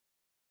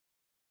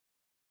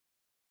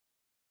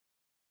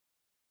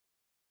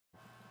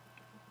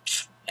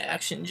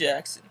Action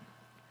Jackson.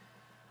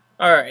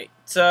 Alright,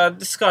 it's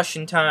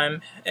discussion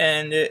time,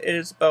 and it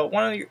is about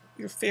one of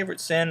your favorite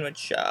sandwich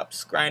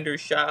shops, grinder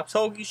shops,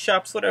 hoagie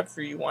shops,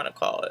 whatever you want to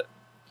call it.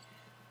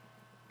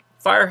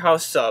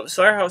 Firehouse Subs.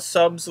 Firehouse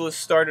Subs was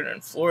started in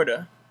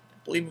Florida.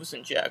 I believe it was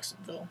in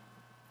Jacksonville.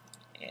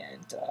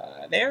 And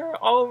they're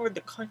all over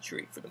the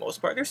country for the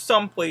most part. There's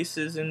some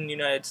places in the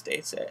United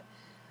States that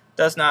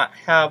does not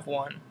have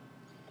one.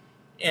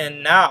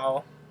 And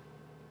now,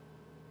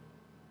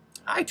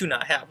 I do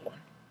not have one.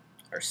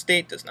 Our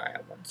state does not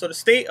have one. So the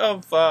state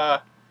of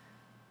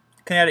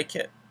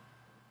Connecticut,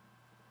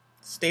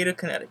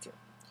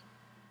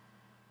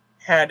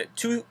 had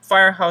two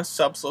Firehouse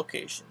Subs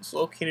locations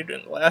located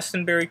in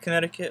Glastonbury,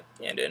 Connecticut,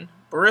 and in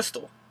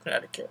Bristol,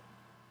 Connecticut.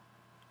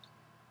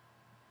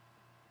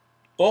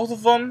 Both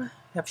of them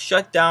have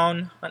shut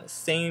down on the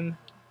same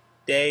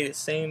day,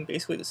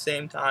 basically the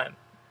same time.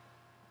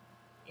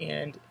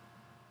 And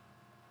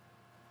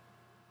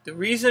the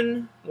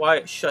reason why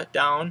it shut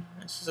down,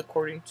 this is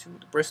according to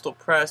the Bristol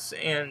Press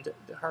and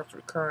the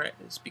Hartford Courant,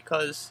 is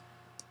because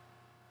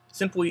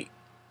simply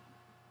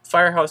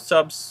Firehouse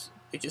Subs,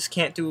 they just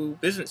can't do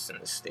business in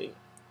the state.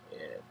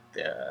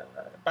 The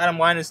bottom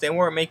line is they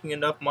weren't making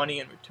enough money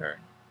in return.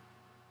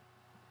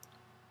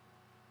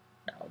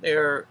 Now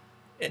they're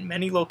in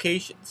many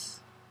locations.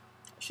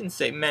 I shouldn't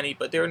say many,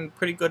 but they're in a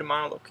pretty good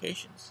amount of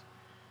locations.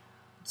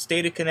 The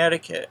state of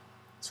Connecticut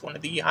is one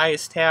of the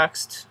highest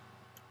taxed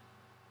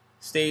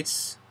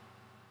states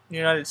in the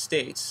United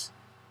States.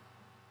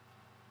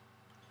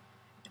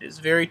 It is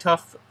very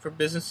tough for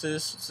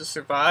businesses to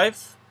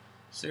survive.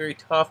 It's very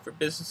tough for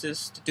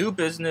businesses to do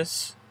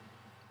business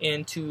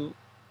and to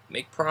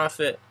make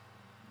profit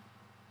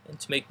and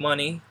to make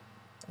money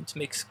and to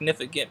make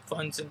significant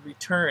funds in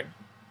return.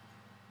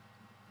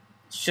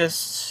 It's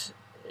just,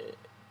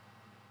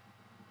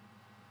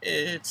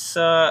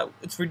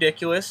 it's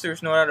ridiculous.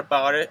 There's no doubt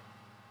about it.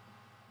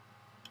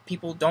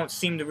 People don't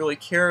seem to really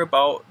care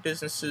about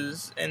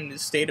businesses in the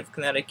state of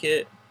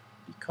Connecticut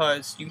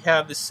because you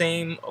have the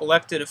same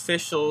elected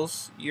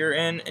officials year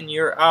in and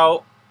year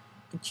out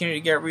continue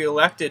to get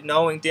reelected,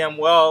 knowing damn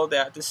well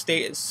that the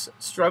state is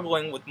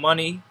struggling with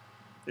money,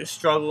 it is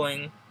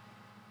struggling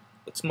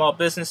with small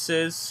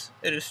businesses,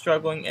 it is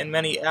struggling in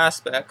many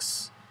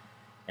aspects,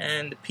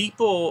 and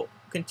people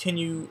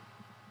continue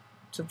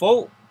to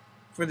vote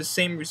for the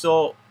same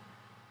result.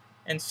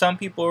 And some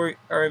people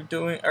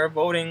are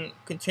voting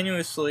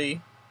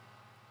continuously.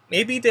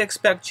 Maybe they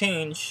expect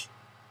change,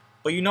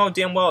 but you know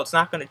damn well it's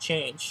not going to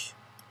change.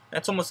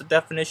 That's almost a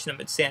definition of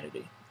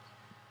insanity.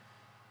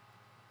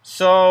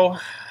 So,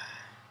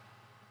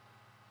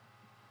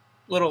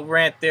 little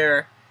rant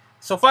there.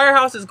 So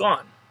Firehouse is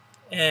gone,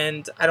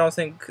 and I don't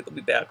think they'll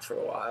be back for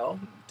a while.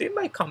 They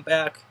might come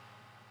back,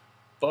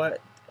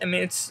 but I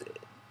mean,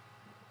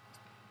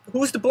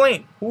 who's to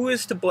blame? Who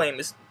is to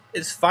blame?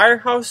 Is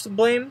Firehouse to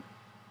blame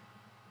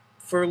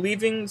for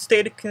leaving the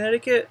state of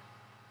Connecticut?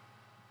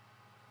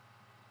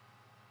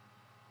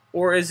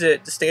 Or is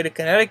it the state of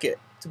Connecticut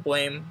to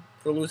blame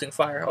for losing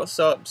Firehouse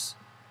Subs?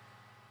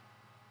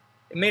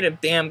 It made a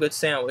damn good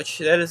sandwich.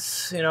 That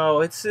is,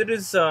 it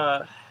is,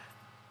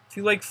 if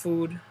you like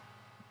food,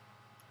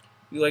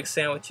 you like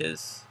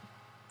sandwiches,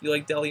 you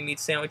like deli meat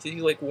sandwiches,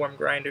 you like warm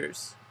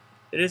grinders,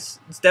 it's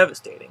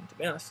devastating, to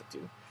be honest with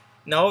you.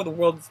 No, the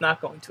world is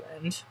not going to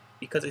end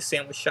because a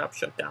sandwich shop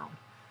shut down.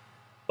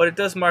 But it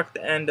does mark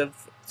the end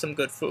of some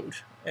good food,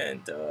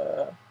 and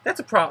that's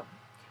a problem.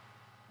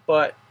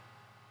 But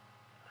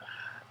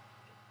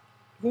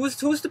who's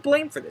to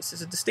blame for this?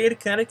 Is it the state of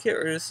Connecticut,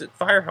 or is it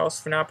Firehouse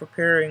for not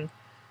preparing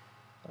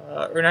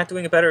or not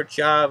doing a better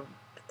job,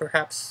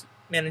 perhaps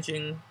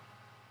managing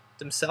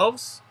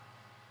themselves?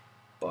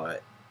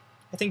 But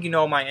I think you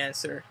know my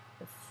answer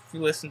if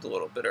you listened a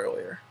little bit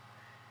earlier.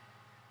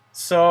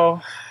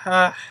 So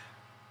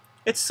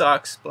it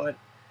sucks, but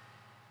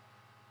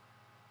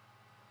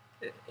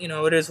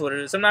it is what it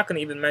is. I'm not going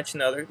to even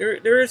mention other.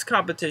 There is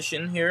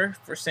competition here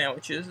for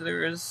sandwiches.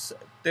 There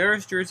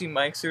is Jersey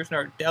Mike's. There's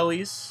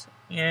Nardelli's,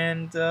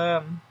 and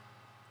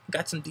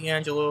got some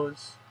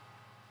D'Angelo's.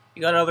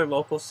 You got other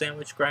local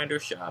sandwich grinder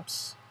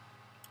shops,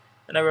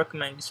 and I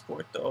recommend you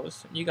support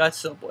those. You got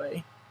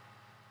Subway,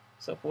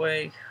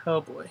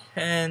 oh boy,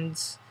 and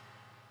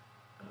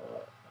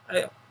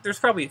there's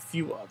probably a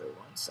few other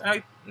ones.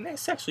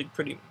 That's actually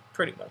pretty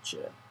much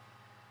it.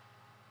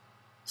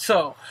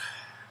 So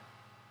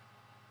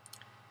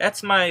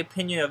that's my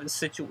opinion of the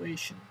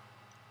situation.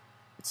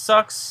 It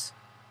sucks,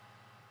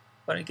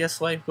 but I guess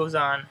life goes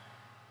on.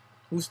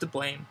 Who's to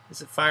blame? Is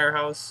it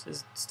Firehouse?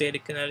 Is it the state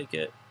of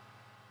Connecticut?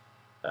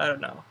 I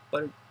don't know.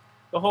 But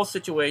the whole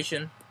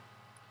situation,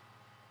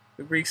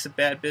 it reeks of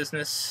bad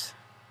business.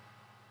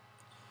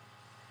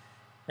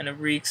 And it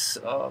reeks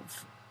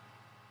of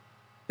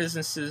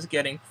businesses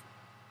getting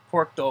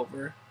forked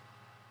over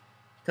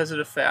because of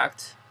the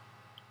fact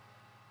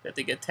that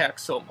they get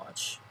taxed so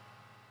much.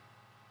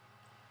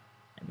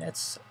 And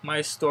that's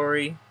my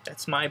story,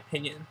 that's my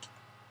opinion,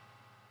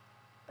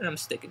 and I'm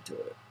sticking to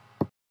it.